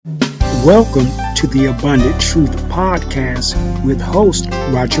Welcome to the Abundant Truth Podcast with host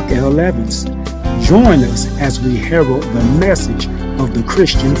Roderick L. Evans. Join us as we herald the message of the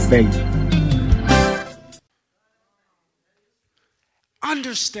Christian faith.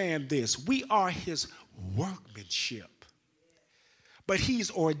 Understand this, we are his workmanship, but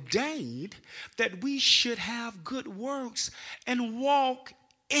he's ordained that we should have good works and walk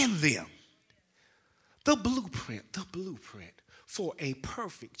in them. The blueprint for a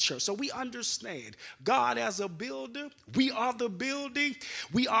perfect church. So we understand God as a builder. We are the building.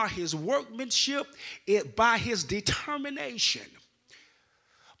 We are his workmanship by his determination.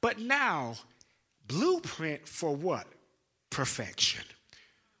 But now, blueprint for what? Perfection.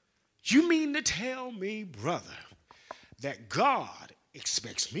 You mean to tell me, brother, that God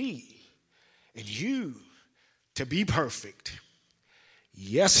expects me and you to be perfect?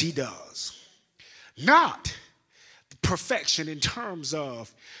 Yes, he does. Not perfection in terms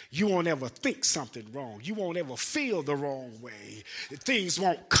of you won't ever think something wrong. You won't ever feel the wrong way. Things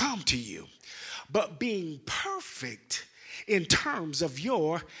won't come to you. But being perfect in terms of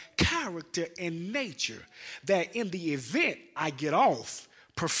your character and nature, that in the event I get off,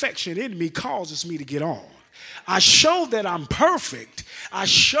 perfection in me causes me to get on. I show that I'm perfect. I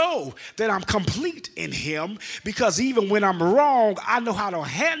show that I'm complete in him, because even when I'm wrong, I know how to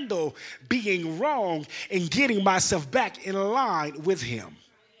handle being wrong and getting myself back in line with him.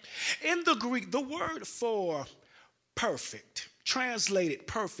 In the Greek, the word for perfect, translated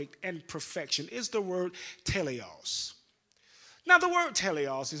perfect and perfection, is the word teleos. Now, the word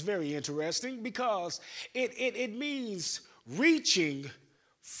teleos is very interesting because it means reaching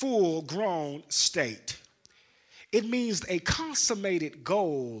full-grown state. It means a consummated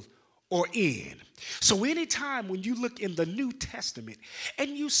goal or end. So anytime when you look in the New Testament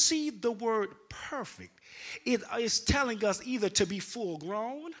and you see the word perfect, it is telling us either to be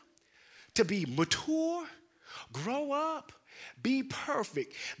full-grown, to be mature, grow up, be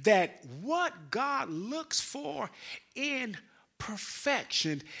perfect. That what God looks for in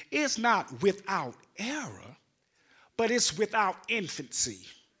perfection is not without error, but it's without infancy.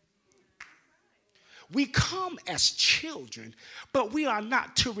 We come as children, but we are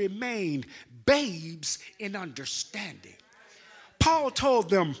not to remain babes in understanding. Paul told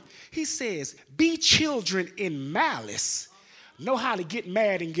them, he says, be children in malice. Know how to get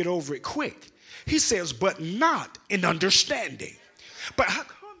mad and get over it quick. He says, but not in understanding. But how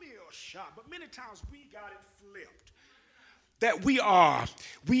come here, shot? But many times we got it flipped. That we are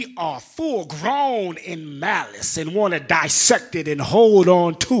full grown in malice and want to dissect it and hold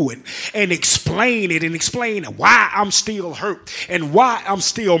on to it and explain why I'm still hurt and why I'm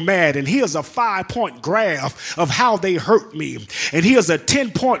still mad. And here's a 5-point graph of how they hurt me. And here's a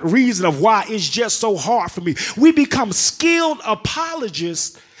 10-point reason of why it's just so hard for me. We become skilled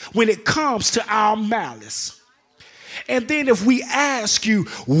apologists when it comes to our malice. And then if we ask you,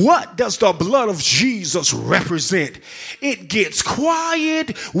 what does the blood of Jesus represent? It gets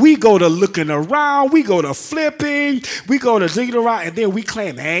quiet. We go to looking around. We go to flipping. We go to digging around. And then we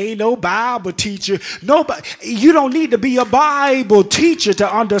claim, ain't no Bible teacher. Nobody. You don't need to be a Bible teacher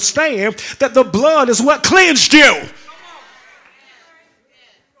to understand that the blood is what cleansed you.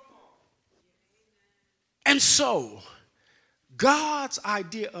 And so, God's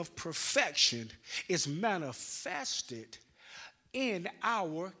idea of perfection is manifested in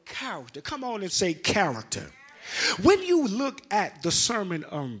our character. Come on and say character. When you look at the Sermon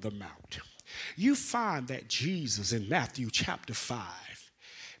on the Mount, you find that Jesus in Matthew chapter 5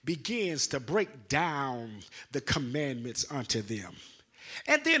 begins to break down the commandments unto them.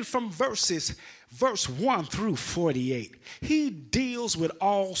 And then from verse 1 through 48, he deals with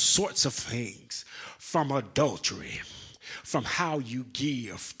all sorts of things, from adultery, from how you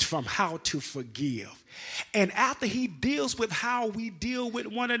give, from how to forgive. And after he deals with how we deal with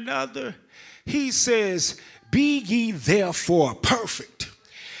one another, he says, be ye therefore perfect,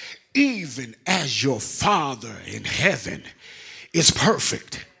 even as your Father in heaven is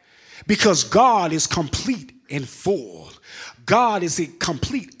perfect. Because God is complete and full. God is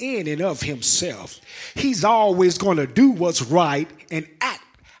complete in and of himself. He's always going to do what's right and act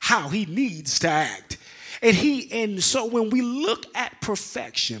how he needs to act. And so when we look at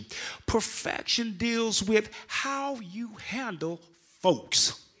perfection, perfection deals with how you handle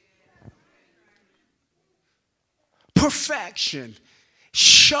folks. Perfection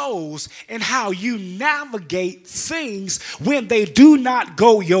shows in how you navigate things when they do not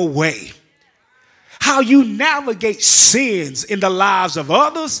go your way. How you navigate sins in the lives of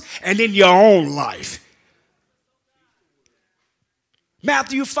others and in your own life.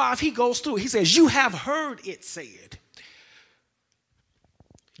 Matthew 5, he goes through. He says, you have heard it said.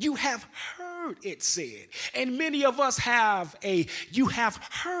 You have heard it said. And many of us have a you have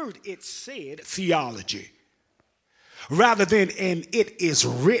heard it said theology rather than an it is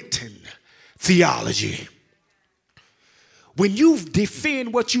written theology. When you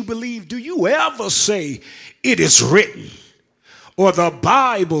defend what you believe, do you ever say it is written or the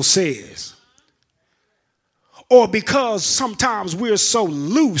Bible says? Or because sometimes we're so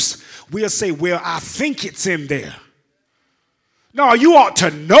loose, we'll say, well, I think it's in there. No, you ought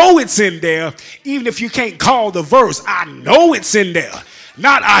to know it's in there, even if you can't call the verse. I know it's in there,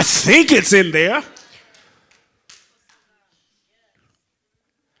 not I think it's in there.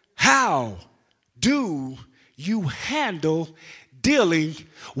 How do you handle dealing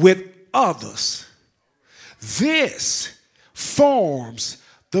with others? This forms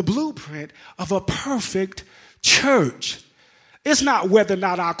the blueprint of a perfect church. It's not whether or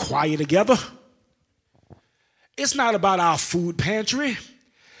not I quiet together. It's not about our food pantry.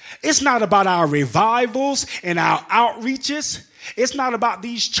 It's not about our revivals and our outreaches. It's not about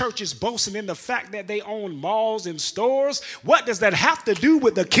these churches boasting in the fact that they own malls and stores. What does that have to do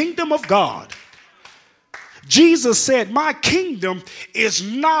with the kingdom of God? Jesus said, my kingdom is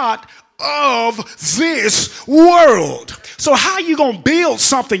not of this world. So how are you going to build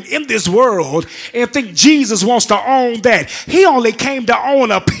something in this world and think Jesus wants to own that? He only came to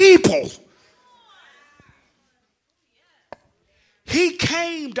own a people. He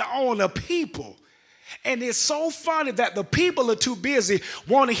came to own a people. And it's so funny that the people are too busy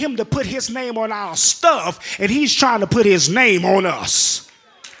wanting him to put his name on our stuff, and he's trying to put his name on us.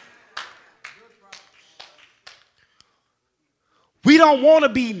 We don't want to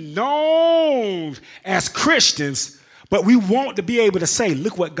be known as Christians, but we want to be able to say,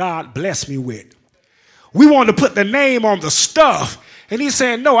 look what God blessed me with. We want to put the name on the stuff, and he's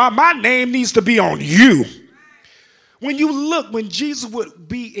saying, no, my name needs to be on you. When you look, when Jesus would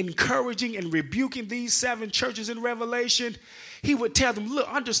be encouraging and rebuking these 7 churches in Revelation, he would tell them, look,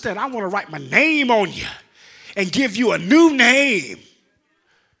 understand, I want to write my name on you and give you a new name.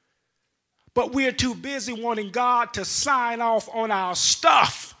 But we're too busy wanting God to sign off on our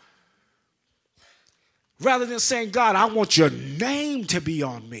stuff rather than saying, God, I want your name to be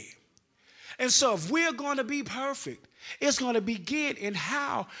on me. And so if we're going to be perfect, it's going to begin in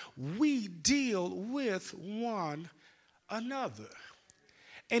how we deal with one another.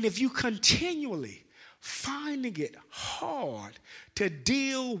 And if you continually finding it hard to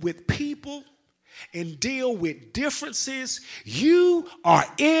deal with people and deal with differences, you are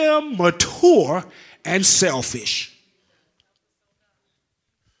immature and selfish.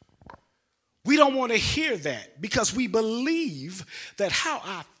 We don't want to hear that because we believe that how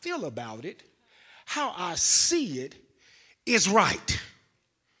I feel about it, how I see it, is right.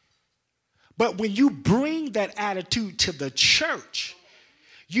 But when you bring that attitude to the church,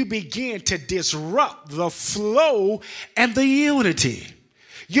 you begin to disrupt the flow and the unity.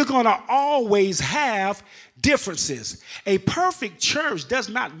 You're going to always have differences. A perfect church does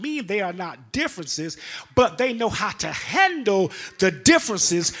not mean they are not differences, but they know how to handle the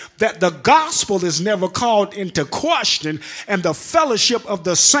differences, that the gospel is never called into question and the fellowship of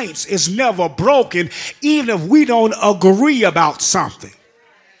the saints is never broken, even if we don't agree about something.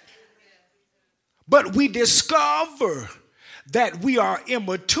 But we discover that we are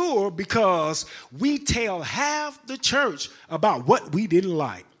immature because we tell half the church about what we didn't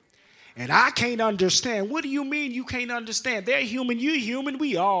like. And I can't understand. What do you mean you can't understand? They're human, you're human,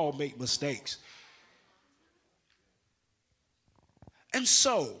 we all make mistakes. And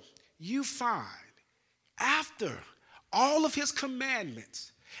so you find after all of his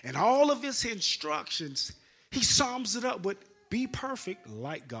commandments and all of his instructions, he sums it up with be perfect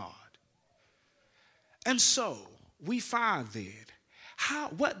like God. And so we find then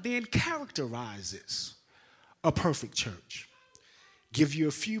what then characterizes a perfect church. Give you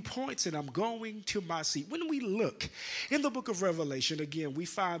a few points and I'm going to my seat. When we look in the book of Revelation, again, we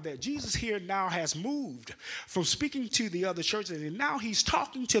find that Jesus here now has moved from speaking to the other churches and now he's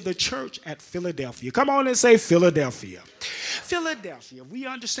talking to the church at Philadelphia. Come on and say Philadelphia. Philadelphia, we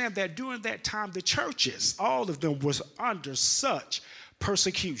understand that during that time, the churches, all of them was under such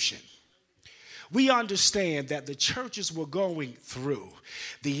persecution. We understand that the churches were going through.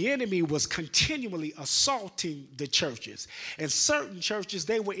 The enemy was continually assaulting the churches. And certain churches,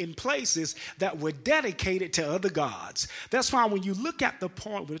 they were in places that were dedicated to other gods. That's why when you look at the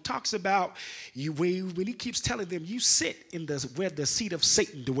point where it talks about, when he keeps telling them, you sit in where the seat of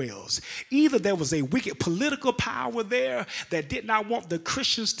Satan dwells. Either there was a wicked political power there that did not want the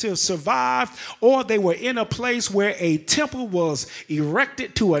Christians to survive, or they were in a place where a temple was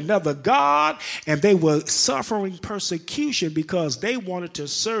erected to another god, And they were suffering persecution because they wanted to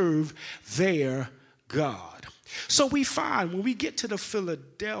serve their God. So we find when we get to the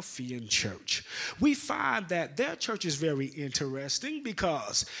Philadelphian church, we find that their church is very interesting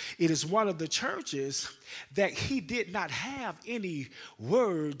because it is one of the churches that he did not have any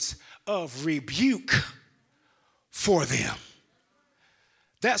words of rebuke for them.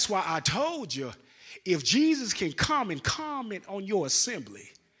 That's why I told you, if Jesus can come and comment on your assembly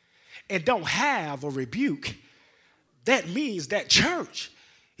and don't have a rebuke, that means that church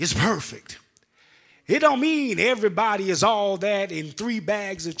is perfect. It don't mean everybody is all that in 3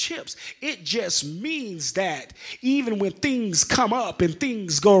 bags of chips. It just means that even when things come up and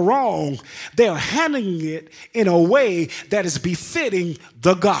things go wrong, they're handling it in a way that is befitting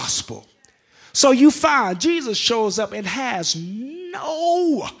the gospel. So you find Jesus shows up and has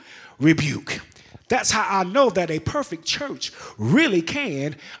no rebuke. That's how I know that a perfect church really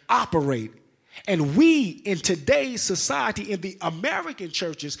can operate. And we, in today's society, in the American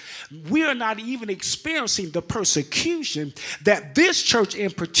churches, we are not even experiencing the persecution that this church in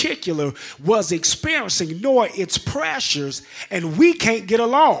particular was experiencing, nor its pressures, and we can't get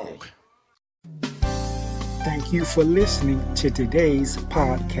along. Thank you for listening to today's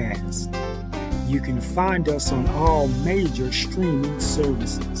podcast. You can find us on all major streaming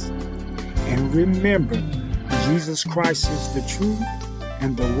services. And remember, Jesus Christ is the truth,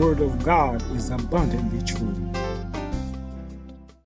 and the Word of God is abundantly true.